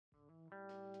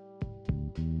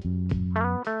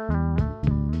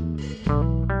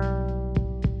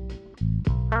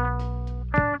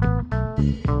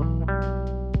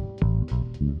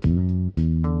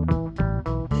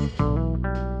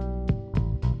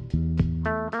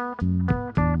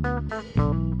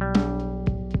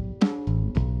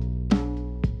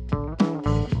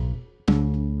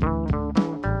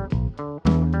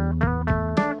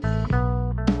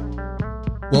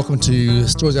welcome to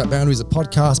Stories Without Boundaries, a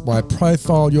podcast by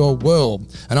Profile Your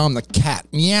World. And I'm the cat,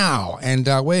 meow. And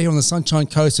we're here on the Sunshine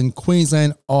Coast in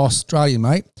Queensland, Australia,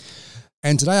 mate.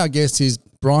 And today our guest is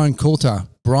Brian Coulter.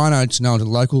 Briano, to know to the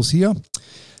locals here.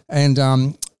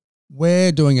 And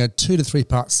we're doing a 2 to 3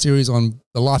 part series on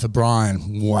the life of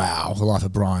Brian. Wow, the life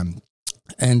of Brian.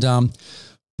 And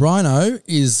Briano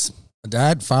is a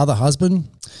dad, father, husband,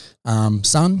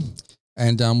 son.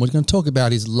 And we're going to talk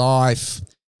about his life,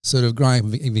 sort of growing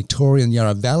up in Victoria and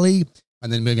Yarra Valley,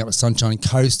 and then moving up to Sunshine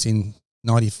Coast in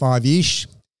 95-ish,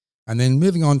 and then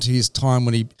moving on to his time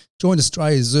when he joined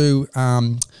Australia Zoo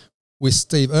with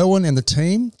Steve Irwin and the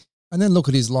team, and then look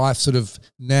at his life sort of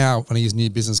now on his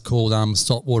new business called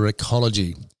Saltwater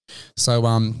Ecology. So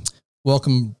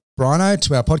welcome, Briano,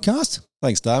 to our podcast.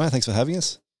 Thanks, Damo. Thanks for having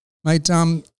us. Mate,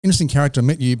 interesting character. I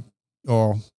met you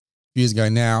a few years ago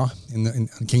now in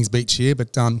Kings Beach here,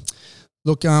 but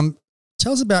look,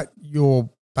 tell us about your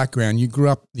background. You grew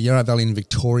up in the Yarra Valley in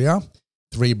Victoria,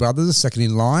 3 brothers, second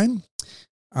in line.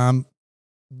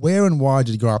 Where and why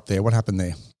did you grow up there? What happened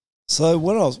there? So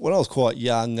when I was quite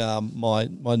young,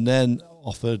 my nan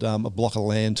offered a block of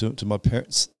land to my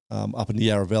parents up in the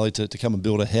Yarra Valley to come and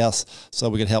build a house so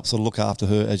we could help sort of look after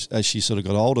her as she sort of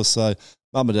got older. So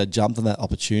Mum and Dad jumped on that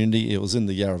opportunity. It was in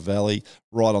the Yarra Valley,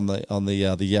 right on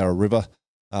the Yarra River.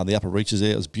 The upper reaches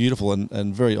there. It was beautiful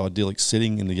and very idyllic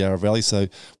setting in the Yarra Valley. So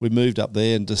we moved up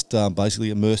there and just basically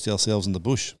immersed ourselves in the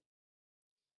bush.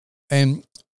 And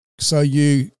so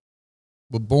you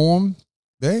were born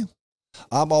there?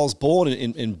 I was born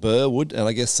in Burwood, and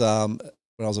I guess when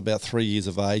I was about 3 years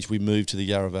of age, we moved to the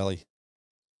Yarra Valley.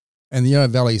 And the Yarra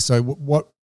Valley, so what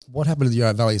happened to the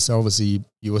Yarra Valley? So obviously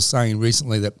you were saying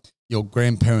recently that your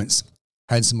grandparents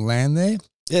had some land there.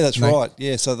 Yeah, that's right.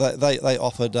 Yeah, so they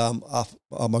offered,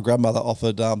 my grandmother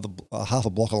offered half a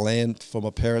block of land for my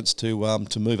parents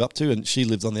to move up to, and she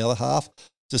lived on the other half,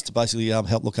 just to basically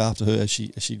help look after her as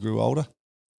she grew older.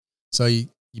 So you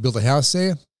built a house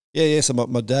there? Yeah. So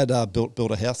my dad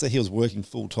built a house there. He was working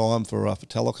full time for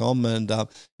telecom, and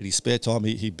in his spare time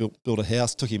he built a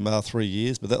house. It took him 3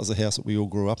 years, but that was the house that we all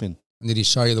grew up in. And did he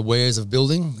show you the wares of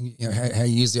building? You know, how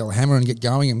you use the old hammer and get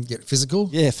going and get physical?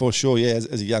 Yeah, for sure. Yeah,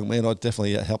 as a young man, I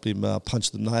definitely helped him punch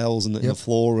the nails in the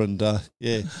floor and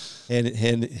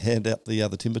hand out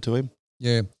the timber to him.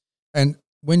 Yeah, and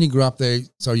when you grew up there,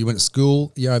 so you went to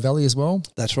school, Yarra Valley as well?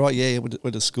 That's right. Yeah,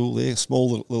 went to school there,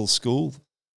 small little school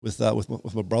with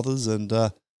my brothers, and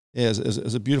it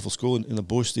was a beautiful school in the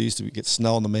bush. There used to get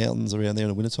snow on the mountains around there in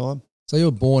the wintertime. So you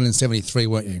were born in 73,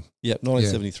 weren't you? Yeah,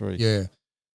 1973. Yeah.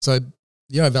 So the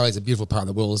Yarra Valley is a beautiful part of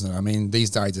the world, isn't it? I mean,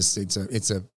 these days it's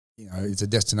a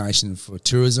destination for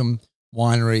tourism,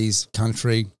 wineries,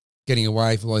 country, getting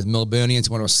away from all those Melburnians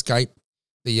who want to escape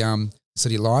the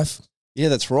city life. Yeah,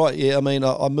 that's right. Yeah, I mean,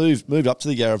 I moved up to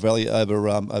the Yarra Valley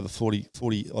over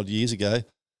 40 odd years ago,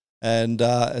 and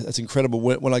it's incredible.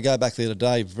 When I go back there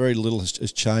today, very little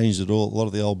has changed at all. A lot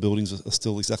of the old buildings are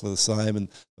still exactly the same, and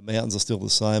the mountains are still the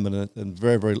same, and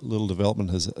very, very little development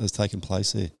has taken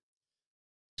place there.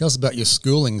 Tell us about your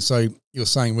schooling. So you were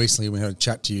saying recently when we had a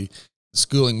chat to you,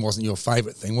 schooling wasn't your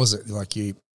favourite thing, was it? Like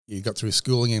you got through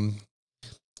schooling and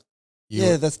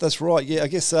that's right. Yeah, I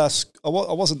guess I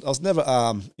was never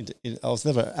an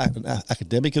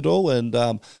academic at all, and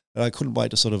I couldn't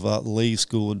wait to sort of leave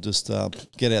school and just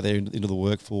get out there into the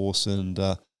workforce and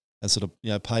sort of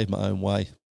pave my own way.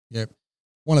 Yeah,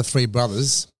 one of 3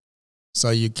 brothers. So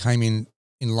you came in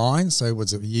line. So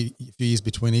was it a few years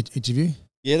between each of you?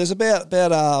 Yeah, there's about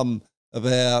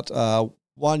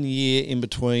 1 year in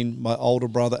between my older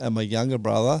brother and my younger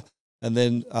brother, and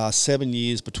then 7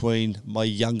 years between my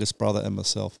youngest brother and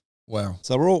myself. Wow!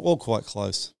 So we're all quite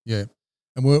close. Yeah,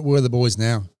 and where are the boys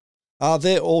now?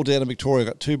 They're all down in Victoria.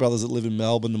 I've got 2 brothers that live in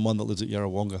Melbourne and one that lives at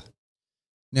Yarrawonga.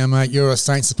 Now, mate, you're a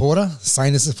Saints supporter,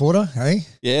 hey?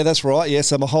 Yeah, that's right. Yeah,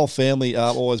 so my whole family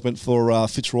always went for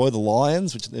Fitzroy, the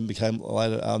Lions, which then became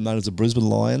later known as the Brisbane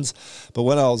Lions. But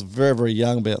when I was very, very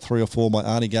young, about 3 or 4, my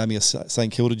auntie gave me a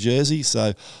St Kilda jersey,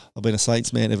 so I've been a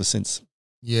Saints man ever since.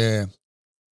 Yeah.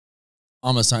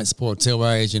 I'm a Saints supporter too,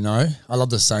 as you know. I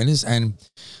love the Saints, and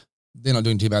they're not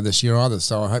doing too bad this year either,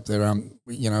 so I hope they're,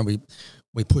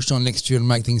 we push on next year and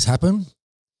make things happen,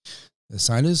 the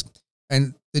Saints.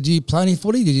 And did you play any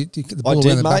footy? Did you get the ball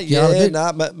around the backyard a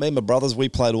bit? Me and my brothers, we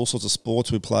played all sorts of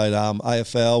sports. We played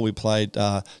AFL, we played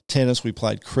tennis, we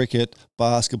played cricket,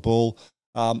 basketball,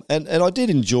 and I did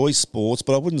enjoy sports,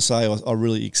 but I wouldn't say I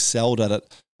really excelled at it.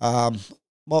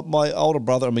 My older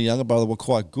brother and my younger brother were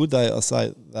quite good. I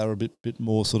say they were a bit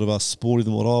more sort of sporty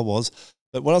than what I was.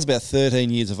 But when I was about 13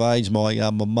 years of age, my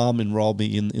mum enrolled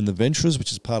me in the Venturers,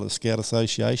 which is part of the Scout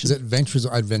Association. Is it Venturers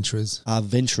or Adventurers?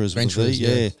 Venturers, Venturers,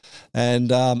 yeah. And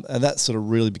that sort of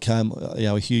really became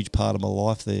a huge part of my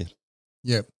life there.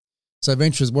 Yeah. So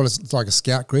Venturers, what is it's like a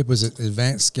scout group? Was it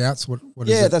advanced scouts? What is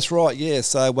it? Yeah, that's right. Yeah,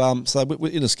 so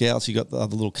in the Scouts you got the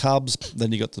little Cubs,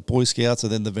 then you got the Boy Scouts,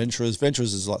 and then the Venturers.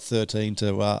 Venturers is like 13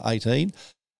 to 18,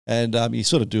 and you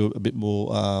sort of do a bit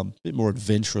more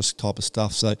adventurous type of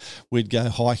stuff. So we'd go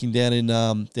hiking down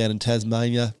in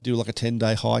Tasmania, do like a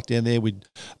 10-day hike down there. We'd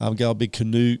go on big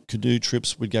canoe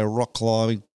trips. We'd go rock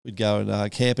climbing. We'd go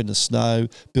and camp in the snow,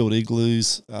 build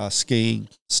igloos, skiing,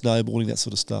 snowboarding, that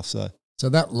sort of stuff. So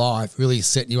that life really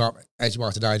set you up as you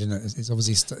are today, didn't it? It's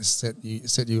obviously set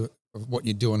you of what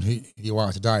you do and who you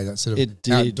are today. That sort of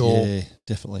outdoor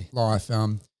definitely life.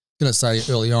 Going to say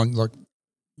early on, like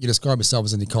you describe yourself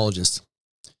as an ecologist.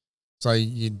 So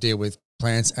you deal with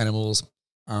plants, animals,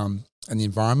 and the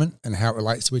environment and how it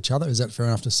relates to each other. Is that fair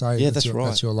enough to say? Yeah, that's right.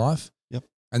 That's your life. Yep.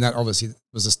 And that obviously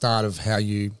was the start of how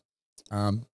you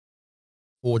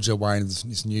forge your way into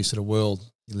this new sort of world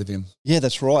you live in. Yeah,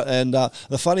 that's right. And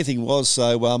the funny thing was,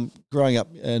 growing up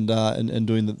and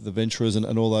doing the Venturers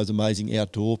and all those amazing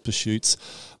outdoor pursuits,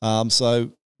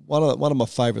 so one of my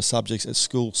favourite subjects at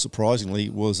school,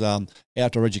 surprisingly, was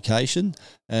outdoor education,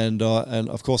 and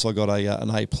of course I got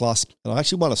an A+, and I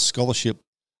actually won a scholarship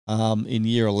in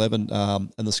year 11,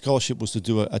 and the scholarship was to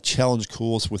do a challenge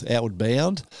course with Outward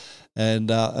Bound, and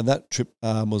that trip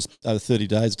was over 30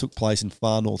 days. It took place in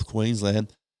far north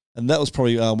Queensland. And that was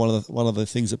probably one of the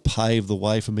things that paved the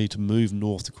way for me to move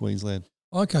north to Queensland.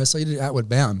 Okay, so you did Outward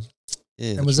Bound.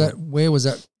 Yeah. And where was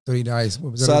that 30 days?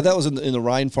 That was in the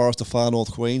rainforest of far north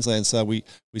Queensland. So we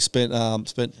spent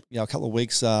a couple of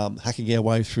weeks hacking our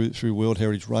way through World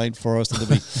Heritage Rainforest, and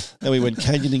then we went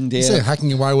canyoning down. You said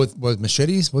hacking away with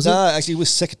machetes, was it? No, actually with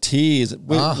secateurs.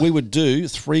 We would do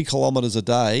 3 kilometres a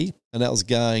day, and that was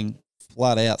going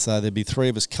flat out. So there'd be 3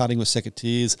 of us cutting with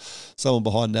secateurs, someone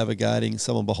behind navigating,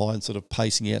 someone behind sort of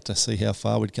pacing out to see how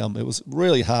far we'd come. It was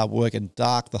really hard work and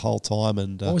dark the whole time.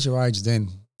 And what was your age then?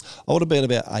 I would have been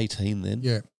about 18 then.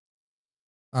 Yeah.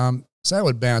 So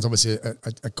Outward Bound's obviously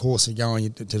a course you're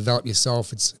going to develop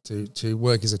yourself. It's to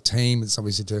work as a team. It's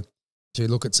obviously to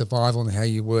look at survival and how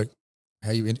you work,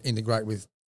 how you integrate with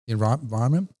the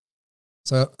environment.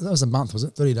 So that was a month, was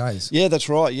it? 30 days? Yeah, that's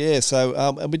right. Yeah. So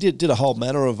and we did a whole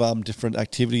manner of different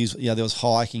activities. Yeah, there was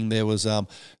hiking, there was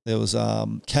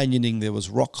canyoning, there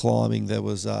was rock climbing, there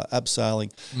was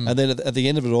abseiling, and then at the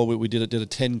end of it all, we did a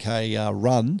 10K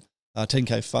run,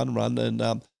 10K fun run, and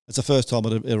it's the first time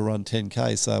I'd ever run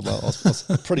 10K. So I was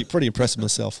pretty impressed with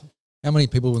myself. How many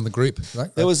people were in the group?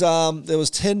 There was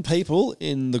 10 people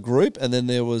in the group, and then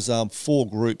there was 4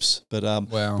 groups. But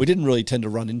wow. We didn't really tend to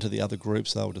run into the other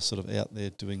groups. They were just sort of out there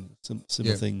doing some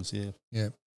similar things. Yeah. Yeah.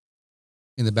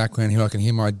 In the background here, I can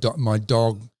hear my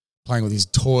dog playing with his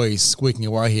toys, squeaking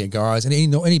away here, guys. And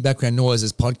any background noise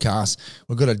is podcast.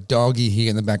 We've got a doggy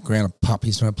here in the background, a pup.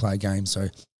 He's trying to play a game, so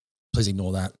please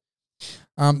ignore that.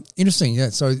 Interesting. Yeah.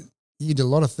 So you did a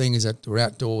lot of things that were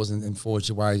outdoors and forged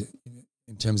your way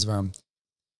in terms of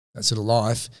that sort of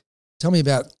life. Tell me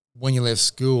about when you left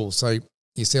school. So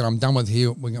you said, I'm done with here.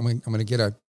 I'm going to get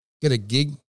a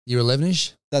gig, year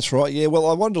 11-ish. That's right, yeah. Well,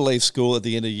 I wanted to leave school at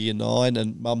the end of year 9,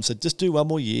 and Mum said, just do one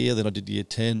more year. Then I did year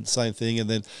 10, same thing. And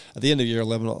then at the end of year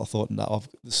 11, I thought, no,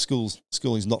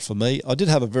 schooling's not for me. I did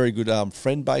have a very good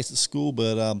friend base at school,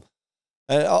 but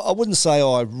I wouldn't say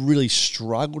I really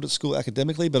struggled at school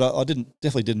academically, but I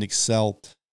definitely didn't excel.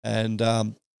 And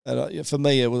for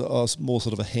me, I was more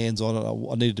sort of a hands-on, and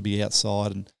I needed to be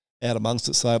outside and out amongst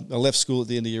it. So I left school at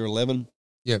the end of year 11.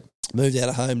 Yep. Moved out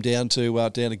of home down to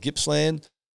Gippsland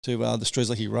to the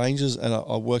Strzelecki Ranges, and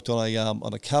I worked on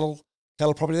a cattle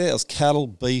property there. It was cattle,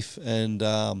 beef, and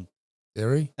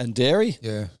dairy.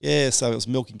 Yeah, yeah. So it was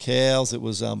milking cows. It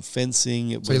was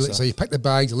fencing. So you packed the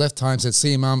bags, you left home, said,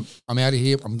 "See you, Mum. I'm out of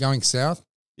here. I'm going south."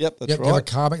 Yep, that's right. Did you have a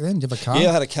car back then? Did you have a car? Yeah,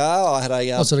 I had a car. I had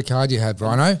a what sort of car do you have,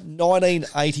 Briano?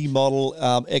 1980 model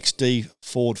XD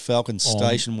Ford Falcon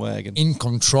station wagon. In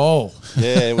control.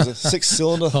 Yeah, it was a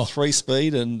 6-cylinder,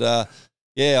 3-speed, and it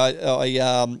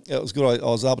was good. I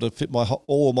was able to fit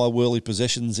all of my worldly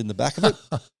possessions in the back of it,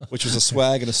 which was a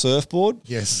swag and a surfboard.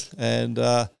 Yes, and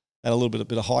a little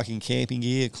bit of hiking, camping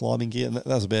gear, climbing gear, and that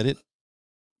was about it.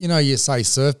 You know, you say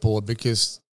surfboard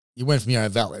because you went from Yarra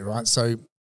Valley, right? So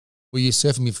were you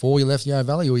surfing before you left Yarra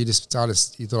Valley, or you just started?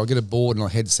 You thought I'll get a board and I'll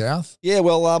head south? Yeah,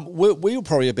 well, we were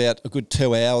probably about a good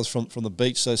 2 hours from the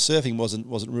beach, so surfing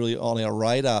wasn't really on our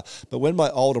radar. But when my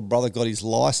older brother got his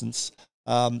license,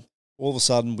 all of a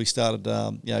sudden we started,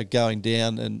 going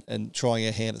down and trying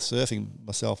our hand at surfing,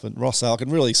 myself and Ross. So I can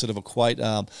really sort of equate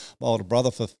my older brother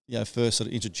for, first sort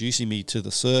of introducing me to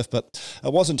the surf. But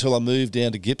it wasn't until I moved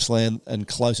down to Gippsland and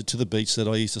closer to the beach that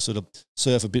I used to sort of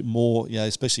surf a bit more,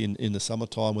 especially in the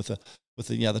summertime with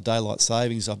the daylight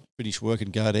savings. I'd finish work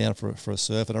and go down for a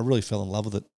surf, and I really fell in love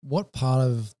with it. What part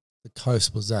of the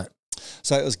coast was that?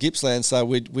 So it was Gippsland. So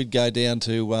we'd go down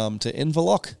to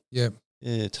Inverloch. Yeah.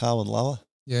 Yeah, Tarwin Lower.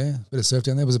 Yeah, bit of surf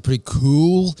down there. Was it pretty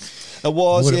cool? It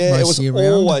was, yeah. It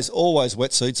was always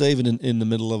wetsuits. Even in the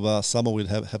middle of summer, we'd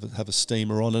have a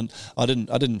steamer on, and I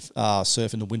didn't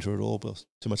surf in the winter at all. But I was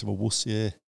too much of a wuss.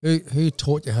 Yeah. Who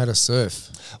taught you how to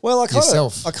surf? Well, I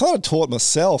kind of taught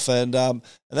myself, and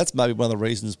that's maybe one of the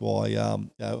reasons why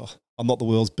I'm not the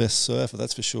world's best surfer.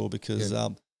 That's for sure. Because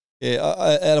out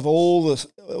of all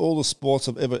the sports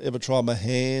I've ever tried my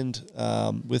hand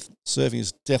with, surfing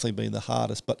has definitely been the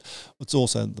hardest, but it's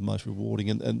also the most rewarding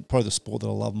and probably the sport that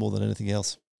I love more than anything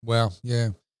else. Wow, yeah.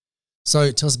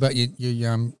 So tell us about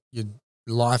your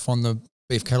life on the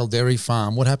beef cattle dairy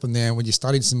farm. What happened there? When you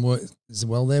studied some work as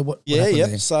well there? What happened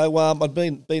there? So I'd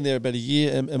been there about a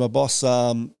year, and my boss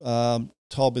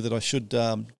told me that I should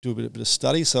do a bit of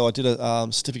study. So I did a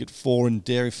certificate 4 in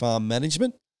dairy farm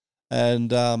management. And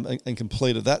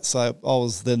completed that. So I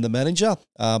was then the manager,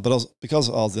 but because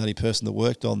I was the only person that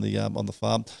worked on the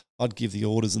farm, I'd give the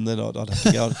orders, and then I'd have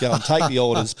to go and take the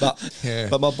orders. But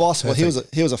my boss, well, he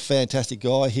was a fantastic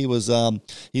guy. He was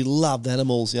he loved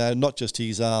animals, not just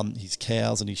his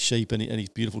cows and his sheep and his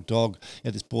beautiful dog. He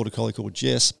had this border collie called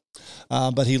Jess.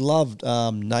 But he loved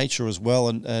nature as well,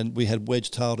 and we had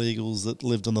wedge-tailed eagles that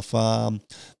lived on the farm.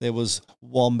 There was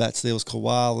wombats, there was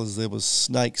koalas, there was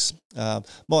snakes.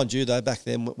 Mind you, though, back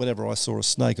then, whenever I saw a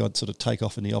snake, I'd sort of take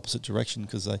off in the opposite direction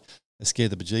because they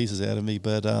scared the bejesus out of me.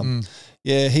 But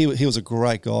he was a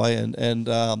great guy, and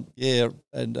it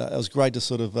was great to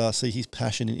sort of see his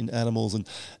passion in animals,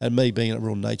 and me being a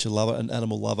real nature lover and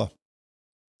animal lover.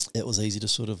 It was easy to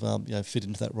sort of fit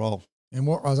into that role. And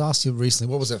what I was asking you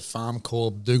recently, what was that farm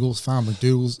called? McDougall's Farm,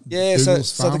 McDougall's. Yeah, farm?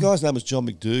 So the guy's name was John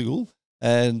McDougall,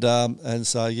 and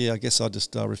so I guess I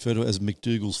just refer to it as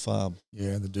McDougall's Farm.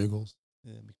 Yeah, the Dougalls.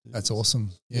 Yeah, McDougall's. That's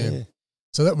awesome. Yeah.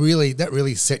 So that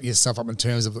really set yourself up in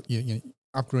terms of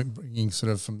upbringing,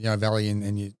 sort of from Yarra Valley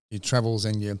and your travels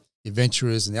and your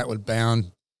ventures and the outward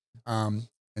bound, and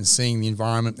seeing the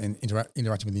environment and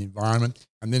interacting with the environment,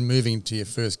 and then moving to your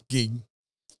first gig.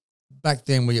 Back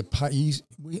then, I used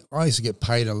to get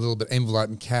paid a little bit envelope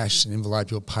in cash, an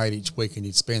envelope you were paid each week, and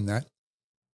you'd spend that.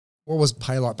 What was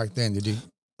pay like back then?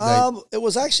 It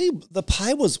was actually, the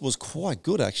pay was quite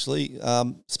good actually,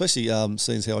 especially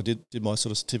seeing how I did my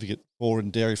sort of certificate 4 in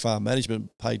dairy farm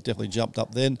management. Pay definitely jumped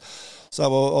up then, so I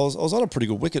was on a pretty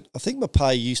good wicket. I think my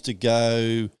pay used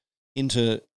to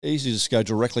just go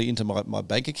directly into my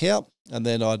bank account, and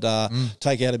then I'd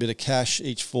take out a bit of cash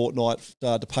each fortnight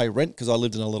to pay rent because I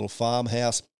lived in a little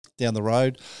farmhouse down the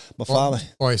road. By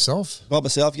yourself? By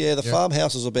myself, yeah. The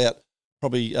farmhouse was about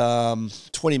probably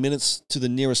 20 minutes to the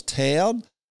nearest town,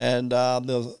 and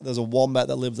there was a wombat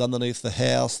that lived underneath the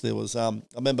house. There was I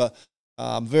remember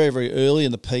very, very early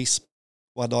in the piece,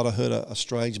 one night I heard a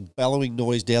strange bellowing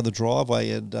noise down the driveway,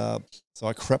 and so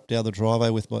I crept down the driveway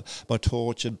with my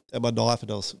torch and my knife,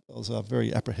 and I was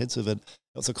very apprehensive, and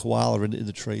there was a koala in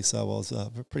the tree, so I was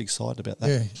pretty excited about that.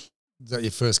 Yeah. Is that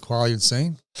your first koala you'd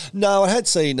seen? No, I had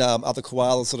seen other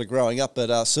koalas sort of growing up,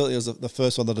 but certainly it was the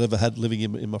first one that I ever had living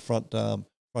in my front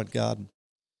garden.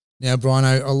 Now,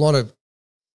 Briano, a lot of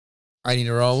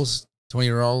 18-year-olds,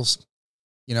 20-year-olds,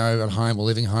 at home or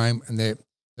living home, and they're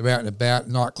out and about,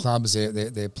 nightclubs,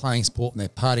 they're playing sport and they're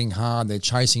partying hard, they're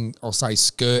chasing, I'll say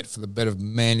skirt for the better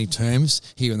manly terms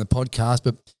here in the podcast.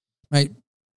 But, mate,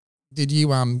 did you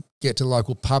get to the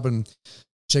local pub and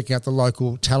check out the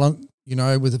local talent,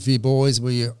 with a few boys?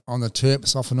 Were you on the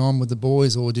terps off and on with the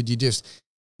boys, or did you just,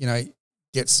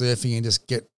 get surfing and just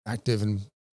get active? And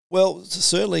well,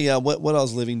 certainly when I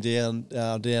was living down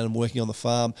and working on the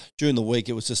farm, during the week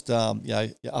it was just up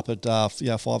at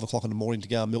 5 o'clock in the morning to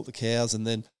go and milk the cows, and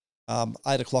then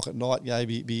 8 o'clock at night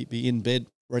be in bed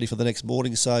ready for the next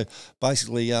morning. So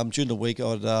basically during the week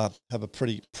I'd have a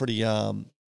pretty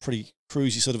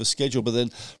cruisy sort of a schedule, but then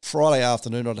Friday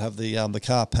afternoon I'd have the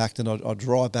car packed and I'd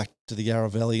drive back to the Yarra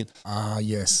Valley.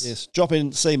 Yes, drop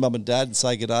in, see mum and dad and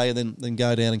say good day, and then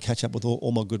go down and catch up with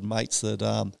all my good mates that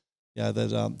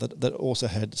that also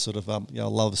had sort of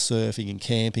love surfing and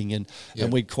camping, and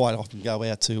we'd quite often go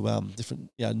out to different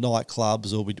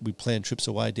nightclubs, or we'd plan trips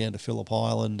away down to Phillip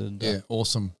Island. And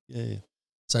awesome. Yeah.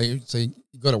 So you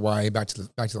got away back to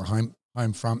the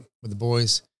home front with the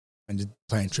boys, and just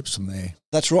plan trips from there.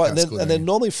 That's right. That's And then, good, and then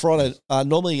normally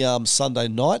Sunday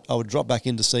night, I would drop back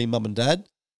in to see mum and dad,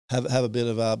 have a bit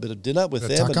of dinner with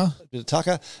them, tucker? a bit of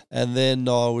tucker, and then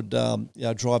I would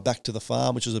drive back to the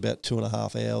farm, which was about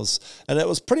 2.5 hours, and it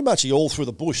was pretty much all through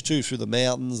the bush too, through the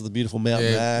mountains, the beautiful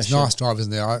mountain ash. It's nice drive,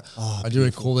 isn't there? I do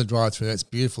recall the drive through. It's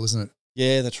beautiful, isn't it?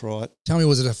 Yeah, that's right. Tell me,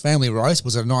 was it a family roast?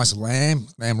 Was it a nice lamb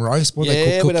roast? What Yeah,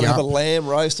 they cook we'd have you a up? lamb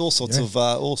roast, all sorts of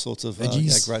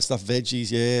Veggies? great stuff. Veggies,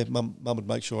 yeah. Mum would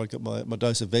make sure I got my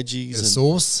dose of veggies. Bit of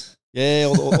sauce. Yeah,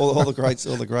 all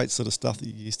the great sort of stuff that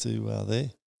you used to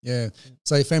there. Yeah.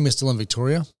 So your family's still in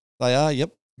Victoria? They are,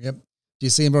 yep. Yep. Do you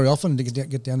see them very often? Do you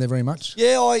get down there very much?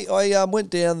 Yeah, I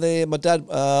went down there. My dad,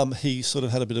 he sort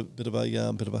of had a bit of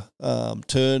a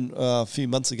turn a few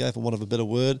months ago, for want of a better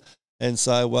word, and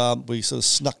so we sort of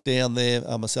snuck down there,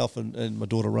 myself and my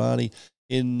daughter Rani,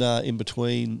 in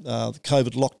between the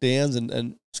COVID lockdowns,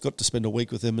 and just got to spend a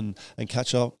week with him and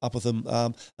catch up with him.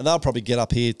 And they'll probably get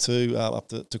up here too, up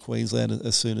to Queensland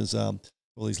as soon as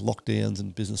all these lockdowns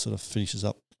and business sort of finishes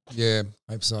up. Yeah,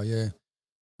 I hope so, yeah.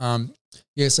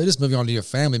 So just moving on to your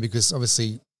family, because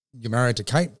obviously you're married to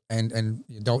Kate and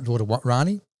your daughter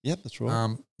Rani. Yep, that's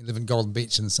right. You live in Golden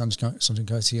Beach in the Sunshine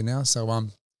Coast here now. So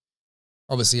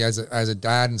obviously as a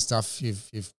dad and stuff,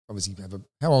 you've obviously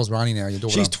how old is Rani now, your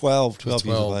daughter? She's 12 years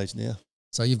of age now.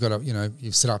 So you've got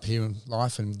you've set up here in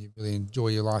life and you really enjoy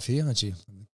your life here, don't you?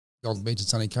 Golden Beach and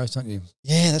Sunny Coast, don't you?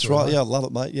 Yeah, that's right. Yeah, I love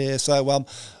it, mate. Yeah, so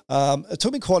it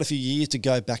took me quite a few years to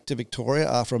go back to Victoria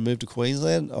after I moved to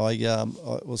Queensland. I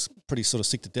was pretty sort of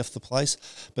sick to death of the place,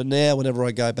 but now whenever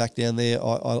I go back down there,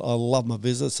 I love my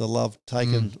visits. I love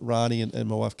taking Rani and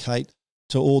my wife Kate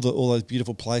to all those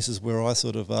beautiful places where I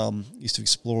sort of used to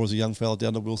explore as a young fella,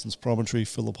 down to Wilson's Promontory,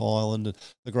 Phillip Island, and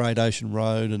the Great Ocean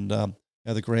Road, and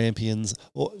the Grampians,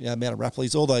 Mount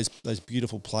Rapley's, all those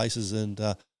beautiful places, and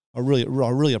I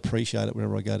really appreciate it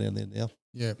whenever I go down there now.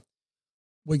 Yeah.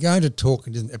 We're going to talk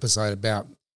in this episode about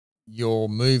your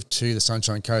move to the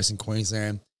Sunshine Coast in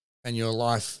Queensland and your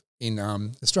life in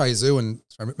Australia Zoo and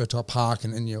Reptile Park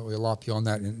and your life beyond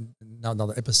that in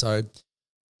another episode.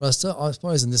 But I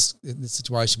suppose in this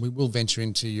situation, we will venture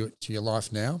into your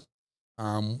life now,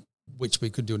 which we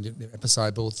could do in the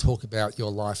episode, but we'll talk about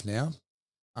your life now,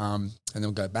 and then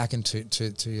we'll go back into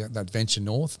that venture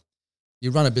north. You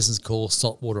run a business called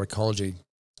Saltwater Ecology,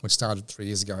 which started 4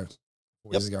 years ago.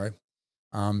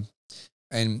 And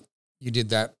you did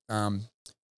that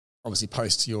obviously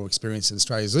post your experience at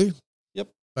Australia Zoo. Yep.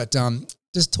 But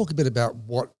just talk a bit about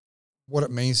what it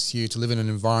means to you to live in an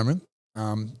environment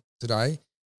today,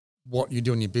 what you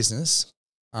do in your business,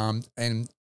 and a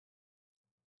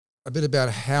bit about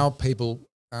how people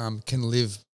can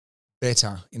live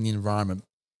better in the environment,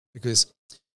 because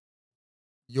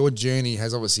your journey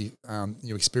has obviously,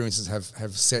 your experiences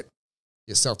have set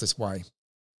yourself this way.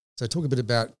 So talk a bit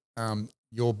about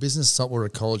your business, Saltwater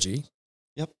Ecology.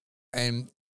 Yep. And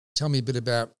tell me a bit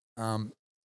about how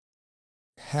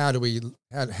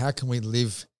can we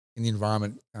live in the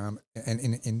environment and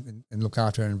look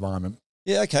after our environment.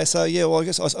 Yeah. Okay. So I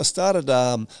guess I started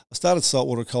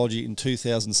Saltwater Ecology in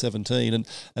 2017, and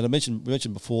I mentioned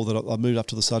before that I moved up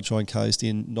to the Sunshine Coast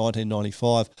in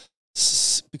 1995.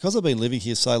 Because I've been living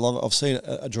here so long, I've seen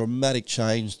a dramatic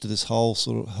change to this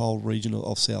whole region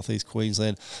of southeast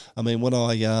Queensland. I mean, when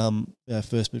I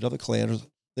first moved up to Caloundra,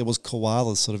 there was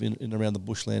koalas sort of in around the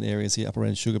bushland areas here, up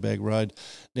around Sugarbag Road.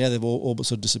 Now they've all but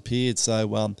sort of disappeared.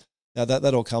 So now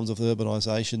that all comes with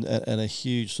urbanisation and a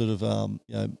huge sort of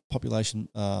population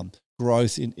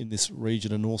growth in this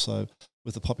region, and also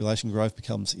with the population growth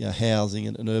becomes housing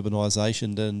and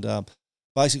urbanisation and.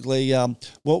 Basically,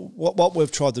 what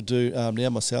we've tried to do now,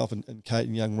 myself and Kate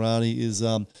and young Rani, is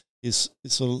sort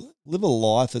of live a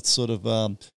life that's sort of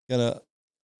going to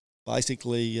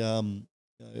basically that's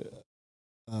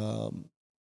what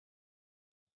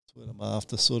I'm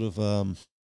after, sort of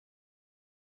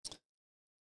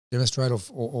demonstrate or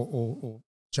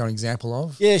show an example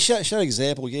of. Yeah, show an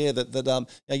example. Yeah, that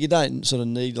you don't sort of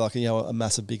need like a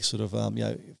massive big sort of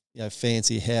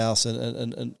fancy house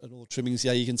and all the trimmings.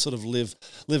 Yeah, you can sort of live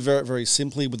very, very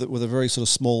simply with a very sort of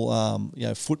small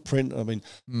footprint. I mean,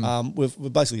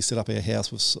 we've basically set up our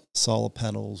house with solar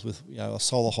panels, with a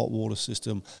solar hot water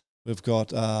system. We've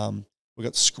got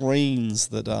screens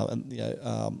that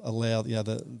allow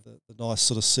the nice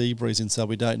sort of sea breeze in, so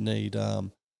we don't need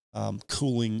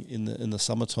cooling in the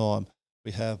summertime.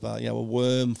 We have a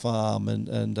worm farm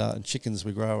and chickens.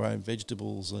 We grow our own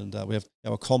vegetables, and we have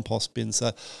a compost bin,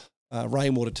 so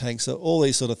rainwater tanks. So all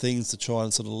these sort of things to try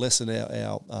and sort of lessen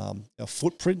our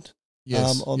footprint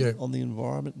on the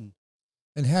environment.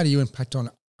 And how do you impact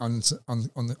on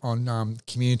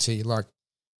community? Like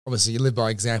obviously you live by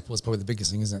example is probably the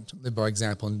biggest thing, isn't it? Live by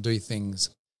example and do things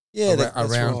That's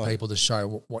around right. people to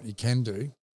show what you can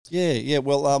do. Yeah.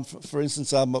 Well, for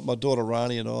instance, my daughter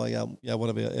Rani and I, one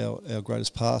of our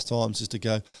greatest pastimes is to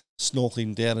go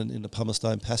snorkeling down in the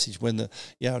Pumice-Stone Passage when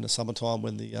in the summertime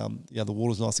when the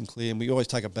water's nice and clear, and we always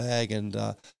take a bag and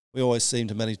we always seem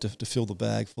to manage to fill the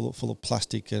bag full of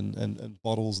plastic and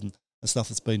bottles and stuff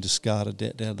that's been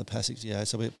discarded down the passage. Yeah,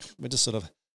 so we're just sort of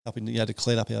helping to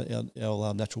clean up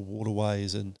our natural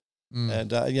waterways and. We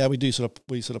sort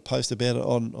of post about it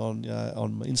on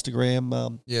my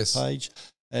Instagram page,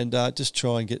 and just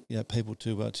try and get people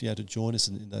to join us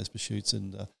in those pursuits,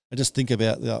 and just think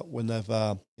about when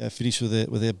they've finished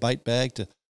with their bait bag to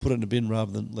put it in a bin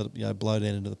rather than let it blow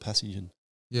down into the passage and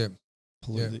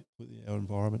pollute our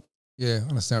environment. Yeah, I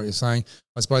understand what you're saying.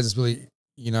 I suppose it's really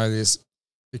there's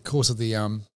because of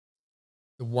the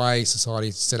way society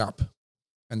is set up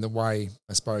and the way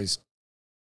I suppose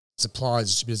supplies,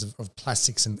 distributors of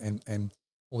plastics and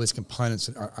all these components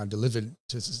that are delivered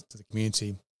to the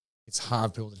community, it's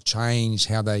hard for people to change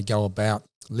how they go about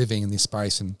living in this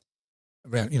space and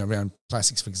around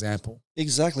plastics, for example.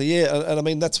 Exactly, yeah, and I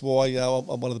mean that's why I'm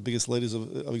one of the biggest leaders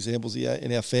of examples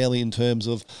in our family in terms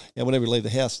of whenever we leave the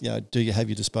house, do you have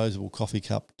your disposable coffee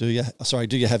cup? Do you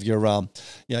have your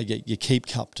your keep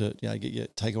cup to get your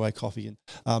takeaway coffee,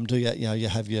 and do you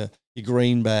have your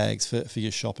green bags for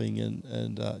your shopping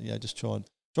and just try and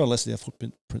lessen our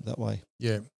footprint that way.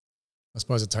 Yeah, I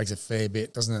suppose it takes a fair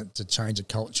bit, doesn't it, to change a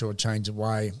culture or change a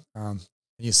way. And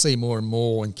you see more and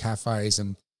more in cafes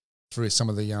and through some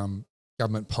of the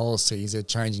government policies, they're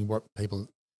changing what people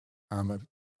are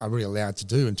really allowed to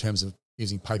do in terms of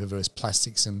using paper versus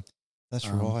plastics and that's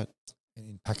right,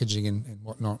 in packaging and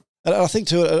whatnot. And I think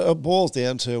too, it boils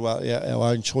down to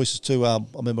our own choices too. I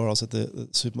remember I was at the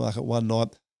supermarket one night,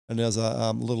 and there was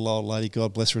a little old lady,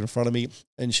 God bless her, in front of me,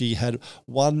 and she had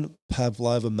one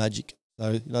Pavlova Magic.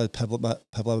 So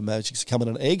Pavlova Magic's come in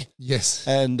an egg. Yes.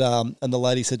 And the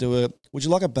lady said to her, "Would you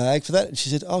like a bag for that?" And she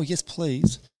said, "Oh yes,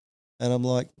 please." And I'm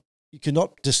like, "You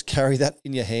cannot just carry that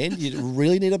in your hand. You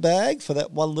really need a bag for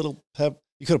that one little Pav.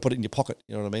 You could have put it in your pocket.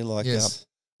 You know what I mean? Like, yes.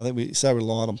 I think we're so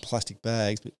reliant on plastic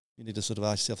bags, but you need to sort of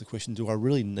ask yourself the question: do I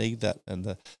really need that? And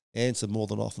the answer, more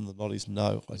than often than not, is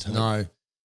no. No.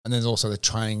 And then also the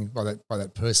training by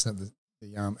that person at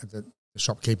the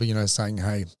shopkeeper, saying,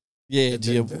 "Hey, yeah,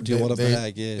 do you want a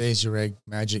bag? Yeah, there's your egg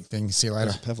magic thing. See you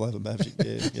later." Pavlova Magic.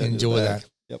 Yeah, enjoy that.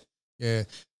 Yep. Yeah.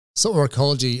 Saltwater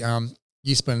ecology.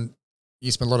 You spend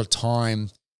a lot of time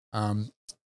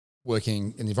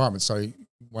working in the environment. So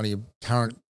one of your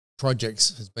current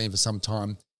projects has been for some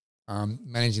time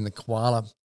managing the koala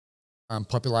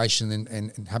population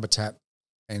and habitat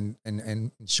and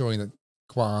ensuring that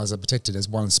koalas are protected as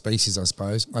one species, I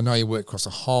suppose. I know you work across a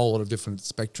whole lot of different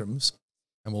spectrums,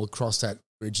 and we'll cross that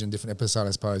bridge in a different episode,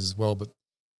 I suppose, as well. But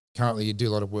currently, you do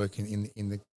a lot of work in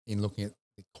looking at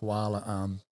the koala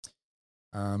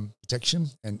protection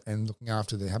and looking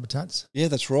after the habitats. Yeah,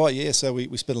 that's right. Yeah, so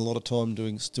we spent a lot of time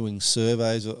doing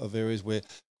surveys of areas where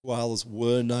koalas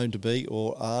were known to be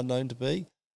or are known to be.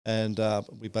 And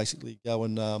we basically go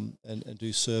and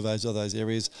do surveys of those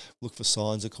areas, look for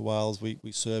signs of koalas. We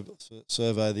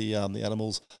survey the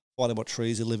animals, find out what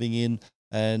trees they're living in,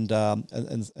 and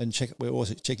check. We're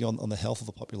also checking on the health of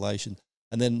the population.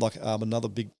 And then, like another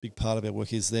big part of our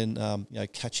work is then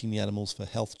catching the animals for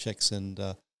health checks and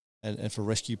for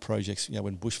rescue projects.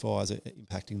 When bushfires are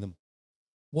impacting them.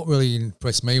 What really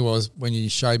impressed me was when you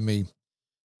showed me,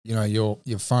 your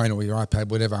phone or your iPad,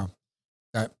 whatever,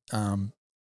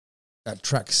 that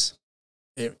tracks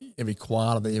every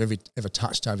koala that you've ever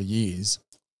touched over years,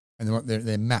 and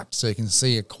they're mapped so you can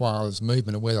see a koala's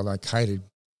movement and where they're located.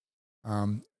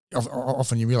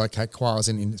 Often you relocate koalas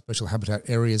in special habitat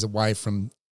areas away from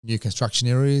new construction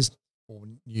areas or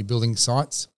new building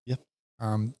sites. Yep.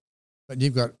 But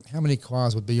you've got, how many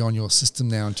koalas would be on your system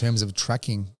now in terms of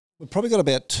tracking? We've probably got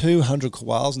about 200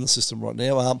 koalas in the system right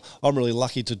now. I'm really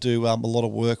lucky to do a lot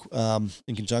of work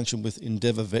in conjunction with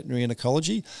Endeavour Veterinary and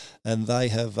Ecology, and they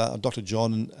have Dr.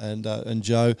 John and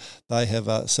Joe. They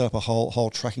have set up a whole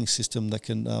tracking system that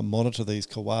can monitor these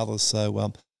koalas.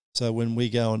 So when we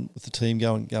go and with the team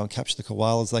go and capture the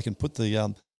koalas, they can put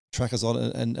the trackers on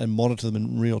and monitor them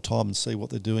in real time and see what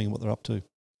they're doing and what they're up to.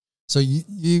 So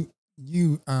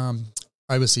you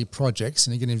oversee projects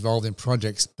and you get involved in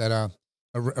projects that are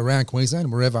around Queensland,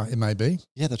 wherever it may be.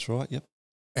 Yeah, that's right. Yep.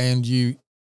 And you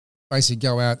basically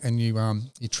go out and you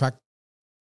track,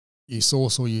 you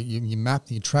source or you map,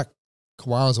 you track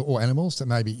koalas or animals that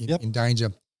may be in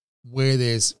danger where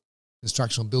there's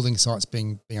construction or building sites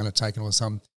being undertaken or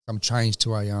some change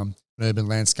to an urban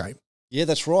landscape. Yeah,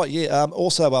 that's right. Yeah.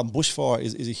 Also, bushfire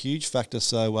is a huge factor.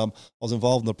 So I was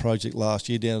involved in the project last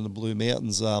year down in the Blue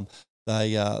Mountains.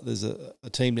 There's a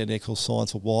team down there called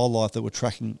Science for Wildlife that were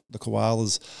tracking the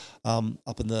koalas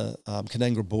up in the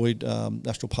Canangra Boyd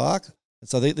National Park. And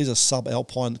so these are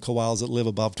subalpine koalas that live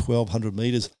above 1,200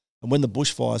 metres. And when the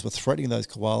bushfires were threatening those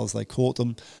koalas, they caught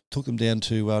them, took them down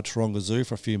to Taronga Zoo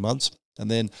for a few months. And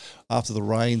then after the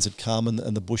rains had come and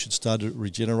the bush had started to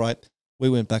regenerate, we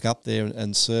went back up there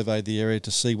and surveyed the area to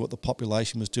see what the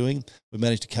population was doing. We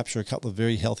managed to capture a couple of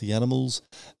very healthy animals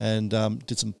and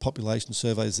did some population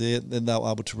surveys there. Then they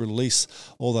were able to release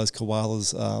all those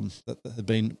koalas that had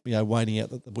been waiting out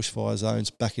the bushfire zones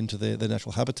back into their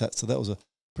natural habitat. So that was a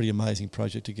pretty amazing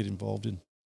project to get involved in.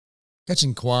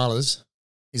 Catching koalas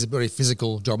is a very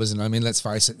physical job, isn't it? I mean, let's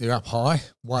face it, they're up high,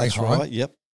 way That's high. Right,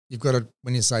 yep. You've got to,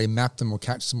 when you say map them or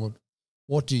catch them,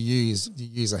 what do you use? Do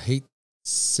you use a heat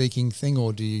seeking thing,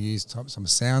 or do you use some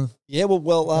sound? Yeah,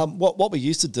 what we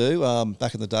used to do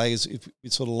back in the day is if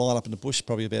we'd sort of line up in the bush,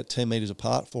 probably about 10 metres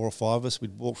apart, 4 or 5 of us,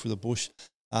 we'd walk through the bush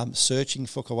searching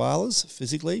for koalas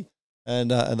physically,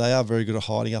 and they are very good at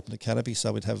hiding up in the canopy,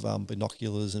 so we'd have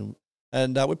binoculars and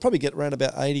we'd probably get around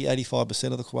about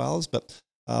 80-85% of the koalas, but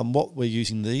what we're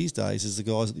using these days is the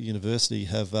guys at the university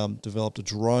have developed a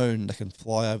drone that can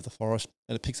fly over the forest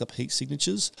and it picks up heat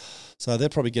signatures. So they're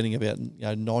probably getting about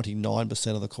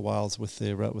 99% of the koalas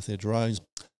with their drones.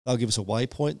 They'll give us a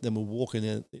waypoint, then we'll walk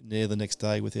in there the next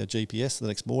day with our GPS the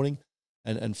next morning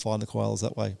and find the koalas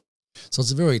that way. So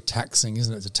it's a very taxing,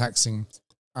 isn't it? It's a taxing,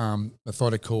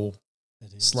 methodical,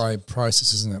 slow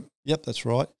process, isn't it? Yep, that's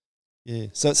right. Yeah.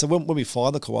 So when we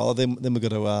find the koala, then we've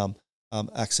got to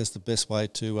access the best way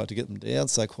to get them down.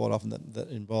 So quite often that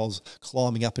involves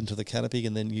climbing up into the canopy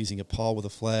and then using a pole with a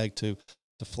flag to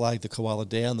flag the koala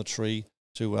down the tree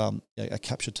to a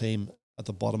capture team at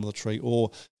the bottom of the tree, or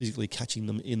physically catching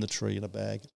them in the tree in a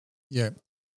bag. Yeah.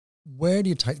 Where do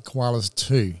you take koalas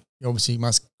to? You obviously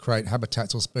must create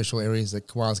habitats or special areas that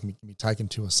koalas can be taken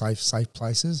to, or safe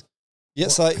places. Yeah.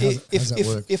 How does that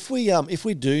work? If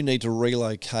we do need to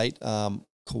relocate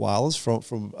koalas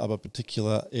from a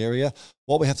particular area,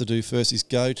 what we have to do first is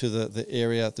go to the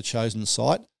area, the chosen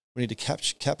site. We need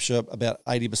to capture about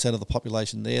 80% of the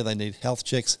population there. They need health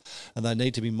checks and they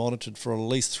need to be monitored for at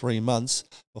least 3 months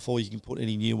before you can put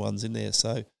any new ones in there.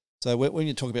 So when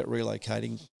you talk about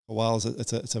relocating koalas,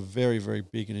 it's a very, very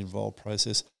big and involved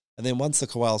process. And then once the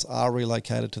koalas are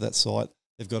relocated to that site,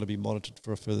 they've got to be monitored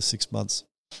for a further 6 months.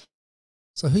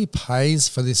 So who pays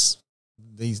for these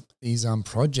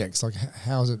projects? Like,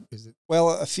 how is it? Well,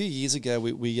 a few years ago,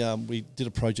 we did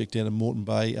a project down in Moreton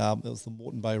Bay. It was the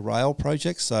Moreton Bay Rail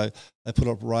Project. So they put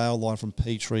up a rail line from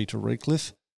Peatree to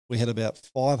Redcliffe. We had about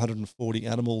 540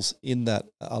 animals in that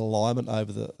alignment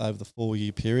over the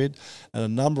 4-year period, and a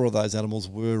number of those animals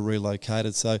were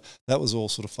relocated. So that was all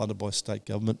sort of funded by state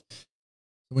government.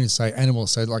 When you say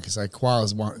animals, so like I say, koala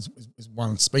is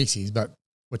one species, but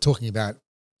we're talking about,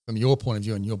 from your point of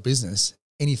view and your business,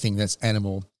 anything that's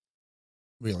animal,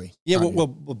 really. Yeah, well,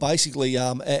 basically,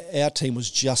 our team was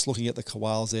just looking at the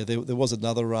koalas there. There was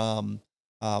another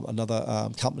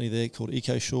company there called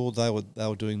EcoShore. They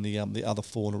were doing the other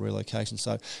fauna relocation.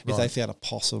 So if they found a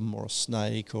possum or a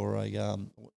snake or a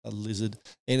lizard,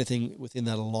 anything within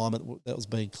that alignment that was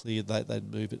being cleared,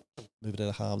 they'd move it out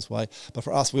of harm's way. But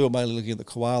for us, we were mainly looking at the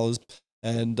koalas.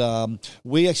 And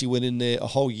we actually went in there a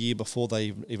whole year before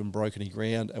they even broke any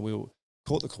ground, and we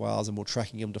caught the koalas and we're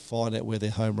tracking them to find out where their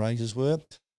home ranges were.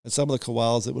 And some of the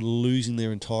koalas that were losing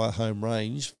their entire home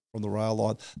range from the rail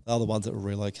line are the ones that were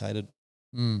relocated.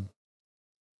 Mm.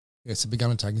 Yeah, it's a big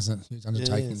undertaking, isn't it? Huge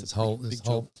undertaking, this whole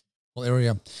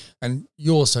area. And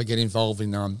you also get involved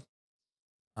in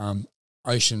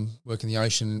ocean, work in the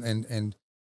ocean, and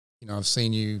I've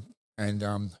seen you and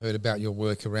heard about your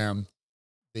work around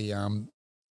the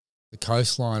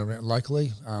coastline around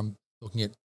locally, looking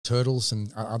at turtles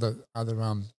and other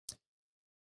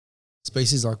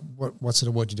species. Like what sort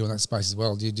of work do you do in that space as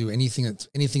well? Do you do anything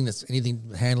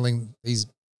handling these?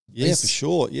 Yeah, for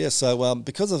sure. Yeah, so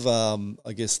because of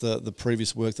I guess the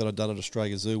previous work that I'd done at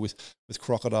Australia Zoo with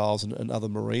crocodiles and other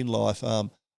marine life,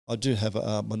 I do have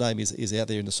my name is out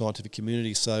there in the scientific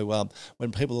community. So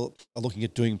when people are looking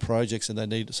at doing projects and they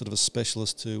need sort of a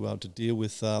specialist to deal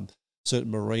with certain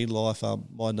marine life,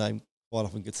 my name quite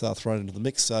often gets thrown into the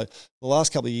mix. So the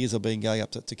last couple of years I've been going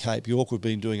up to Cape York. We've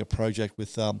been doing a project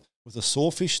with the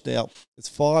sawfish. Now, it's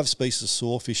 5 species of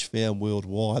sawfish found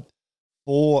worldwide.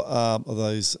 4 of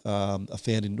those are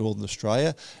found in Northern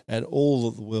Australia, and all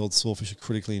of the world's sawfish are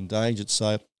critically endangered.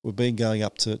 So we've been going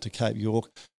up to Cape York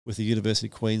with the University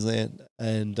of Queensland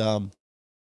and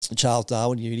Charles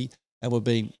Darwin Uni, and we've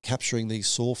been capturing these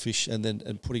swordfish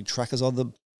and putting trackers on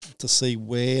them to see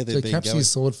where they're So being capture going. your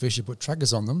swordfish, you put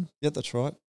trackers on them. Yeah, that's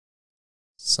right.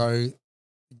 So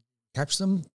capture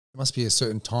them. There must be a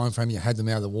certain time frame you had them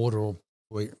out of the water, or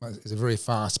it's a very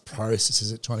fast process.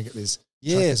 Is it trying to get these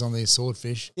trackers on these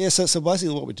swordfish? Yeah. So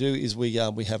basically, what we do is we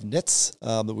have nets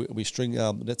that we string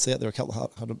nets out. They're a couple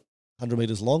of hundred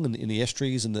meters long in the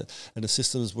estuaries and the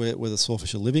systems where the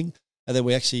swordfish are living. And then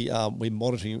we actually we're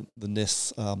monitoring the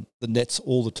nets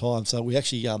all the time. So we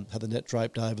actually have the net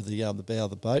draped over the bow of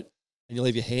the boat, and you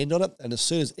leave your hand on it. And as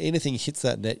soon as anything hits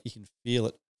that net, you can feel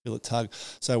it tug.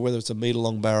 So whether it's a metre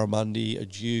long barramundi, a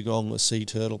dugong, a sea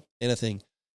turtle, anything,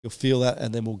 you'll feel that,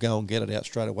 and then we'll go and get it out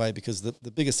straight away. Because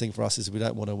the biggest thing for us is we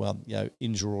don't want to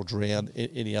injure or drown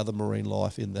any other marine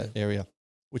life in that area,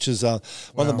 which is one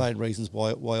of the main reasons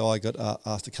why I got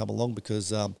asked to come along,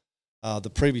 because.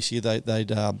 The previous year,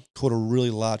 they'd caught a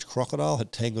really large crocodile,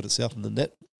 had tangled itself in the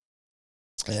net,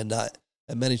 and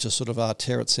managed to sort of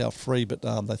tear itself free. But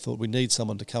they thought we need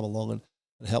someone to come along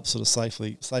and help sort of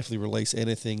safely release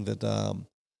anything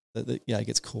that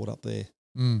gets caught up there.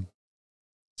 Mm.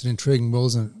 It's an intriguing world,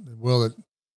 isn't it? A world that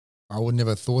I would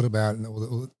never thought about, and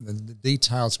all the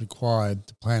details required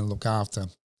to plan and look after.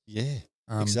 Yeah.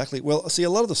 Exactly. Well, see, a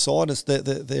lot of the scientists,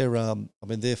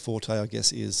 their forte, I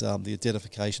guess, is the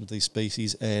identification of these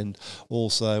species, and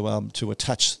also to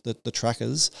attach the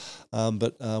trackers.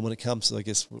 But when it comes to, I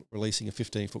guess, releasing a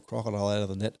 15-foot crocodile out of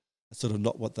the net, that's sort of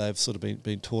not what they've sort of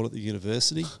been taught at the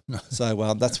university. No.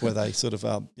 So that's where they sort of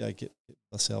get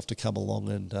myself to come along,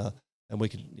 and we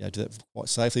can do that quite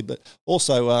safely. But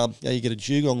also, you get a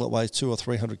dugong that weighs 200 or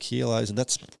 300 kilos, and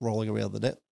that's rolling around the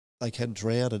net. They can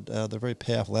drown, and they're very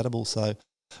powerful animals. So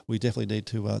we definitely need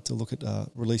to look at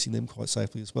releasing them quite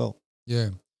safely as well. Yeah.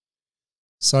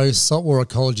 So saltwater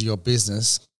ecology, your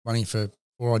business, running for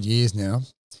 4 odd years now.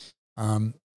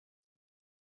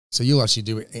 So you'll actually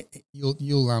do it.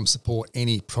 You'll support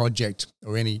any project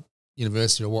or any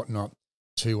university or whatnot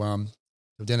to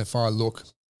identify, look,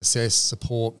 assess,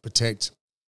 support, protect,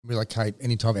 relocate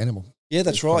any type of animal. Yeah,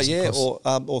 that's right. Yeah, or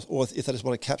if they just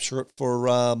want to capture it for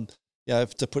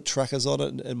to put trackers on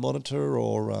it and monitor,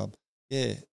 or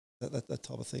that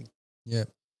type of thing. Yeah.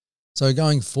 So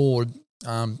going forward,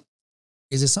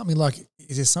 is there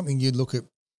something you'd look at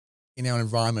in our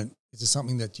environment? Is there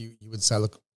something that you would say,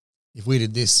 look, if we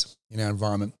did this in our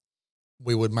environment,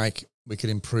 we could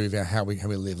improve how we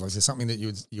live? Like, is there something that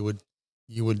you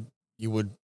would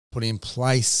put in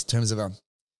place in terms of a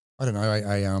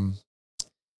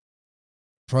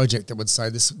project that would say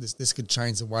this could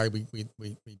change the way we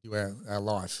do our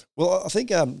life? Well, I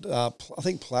think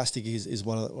plastic is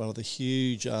one of the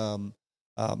huge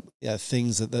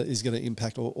things that is going to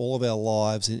impact all of our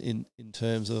lives in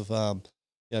terms of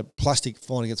plastic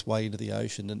finding its way into the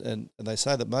ocean, and they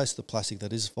say that most of the plastic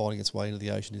that is finding its way into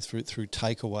the ocean is through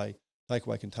takeaway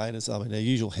containers. I mean, our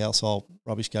usual household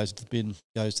rubbish goes to the bin,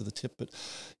 goes to the tip, but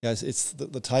it's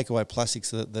the takeaway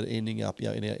plastics that are ending up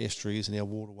in our estuaries, in our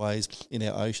waterways, in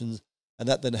our oceans, and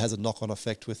that then has a knock-on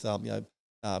effect with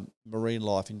marine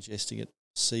life ingesting it,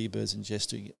 seabirds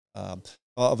ingesting it.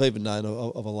 I've even known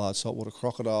of a large saltwater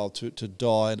crocodile to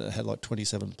die, and it had like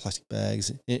 27 plastic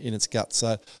bags in its gut.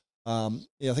 So I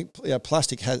think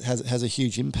plastic has a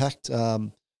huge impact.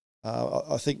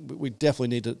 I think we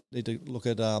definitely need to look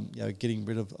at getting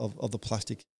rid of the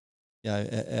plastic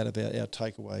out of our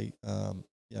takeaway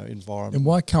environment. And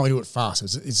why can't we do it faster?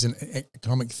 It's an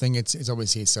economic thing. It's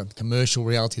obviously it's a commercial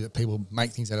reality that people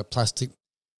make things out of plastic.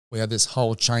 We have this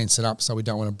whole chain set up, so we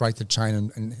don't want to break the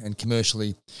chain and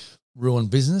commercially ruin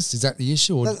business. Is that the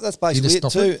issue? Or that's basically it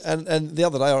too. And the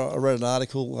other day I read an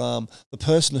article. The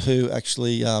person who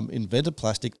actually invented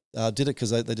plastic did it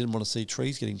because they didn't want to see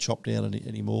trees getting chopped down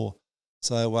anymore.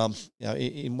 So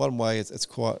in one way it's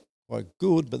quite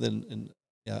good, but then in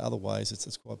other ways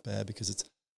it's quite bad, because it's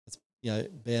down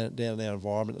in our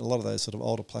environment. And a lot of those sort of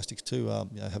older plastics too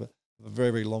have a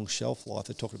very, very long shelf life.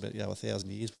 They're talking about 1,000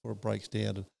 years before it breaks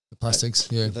down. And the plastics,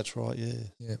 yeah, that's right,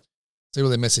 yeah. So all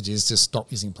their message is just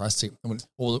stop using plastic,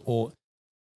 or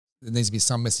there needs to be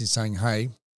some message saying, hey,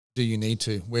 do you need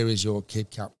to? Where is your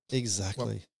keep cup?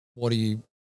 Exactly. What are you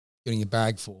getting your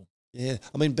bag for? Yeah,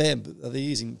 I mean, bamboo. They're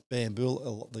using bamboo a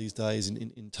lot these days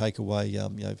in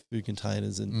takeaway, food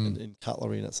containers and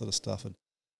cutlery and that sort of stuff. And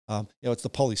it's the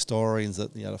polystyrenes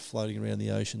that are floating around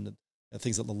the ocean, and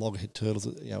things like the loggerhead turtles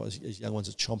that as young ones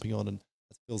are chomping on, and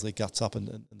it fills their guts up and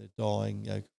they're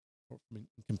dying. From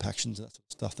compactions and that sort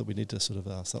of stuff that we need to sort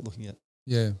of start looking at.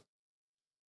 Yeah.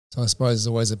 So I suppose there's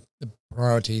always the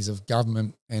priorities of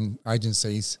government and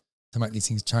agencies to make these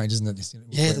things change, isn't it?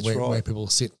 Yeah, that's right. Where people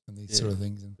sit and these sort of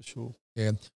things. And for sure.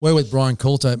 yeah, we're with Brian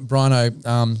Coulter.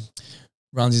 Briano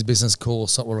runs his business called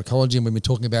Saltwater Ecology, and we've been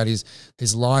talking about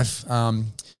his life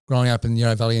growing up in the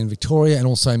Yarra Valley in Victoria, and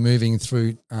also moving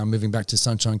back to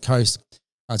Sunshine Coast.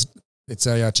 It's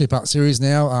a 2-part series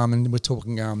now, and we're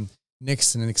talking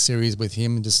next in the next series with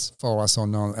him. Just follow us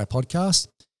on our podcast,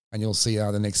 and you'll see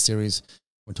the next series.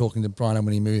 We're talking to Brian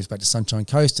when he moves back to Sunshine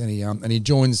Coast, and he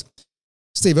joins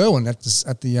Steve Irwin at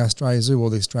the Australia Zoo, or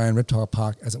the Australian Reptile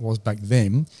Park as it was back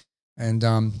then, and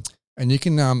you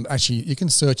can you can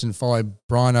search and follow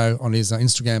Briano on his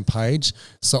Instagram page,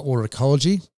 Saltwater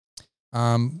Ecology.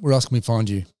 Where else can we find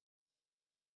you?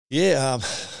 Yeah,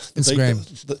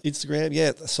 Instagram. The Instagram,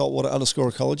 yeah,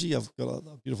 saltwater_ecology. I've got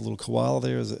a beautiful little koala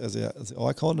there as the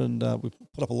icon, and we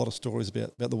put up a lot of stories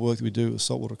about the work that we do with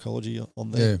saltwater ecology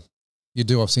on there. Yeah, you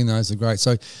do. I've seen those. They're great.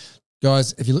 So,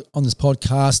 guys, if you look on this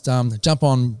podcast, jump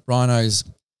on Briano's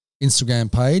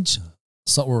Instagram page,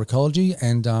 Saltwater Ecology,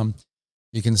 and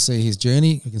you can see his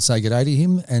journey. You can say good day to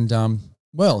him, and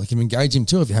you can engage him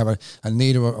too if you have a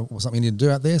need or something you need to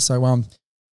do out there. So,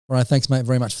 Brian, thanks, mate,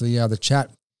 very much for the chat.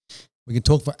 We could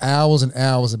talk for hours and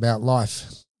hours about life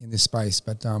in this space,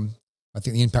 but I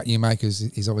think the impact you make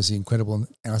is obviously incredible,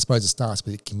 and I suppose it starts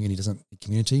with the community, doesn't it? The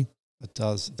community. It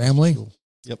does. Family. Sure.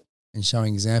 Yep. And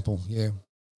showing example. Yeah.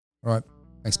 All right.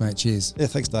 Thanks, mate. Cheers. Yeah,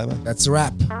 thanks, Damo. That's a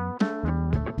wrap.